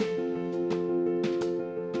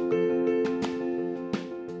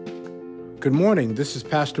Good morning. This is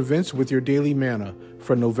Pastor Vince with your Daily Manna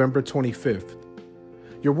for November 25th.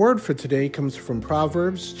 Your word for today comes from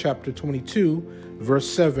Proverbs chapter 22, verse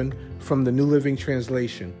 7 from the New Living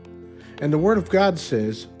Translation. And the word of God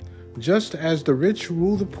says, "Just as the rich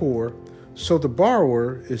rule the poor, so the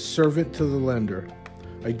borrower is servant to the lender."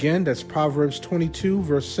 Again, that's Proverbs 22,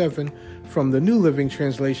 verse 7 from the New Living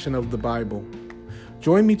Translation of the Bible.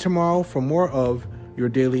 Join me tomorrow for more of your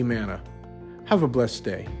Daily Manna. Have a blessed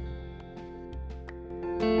day.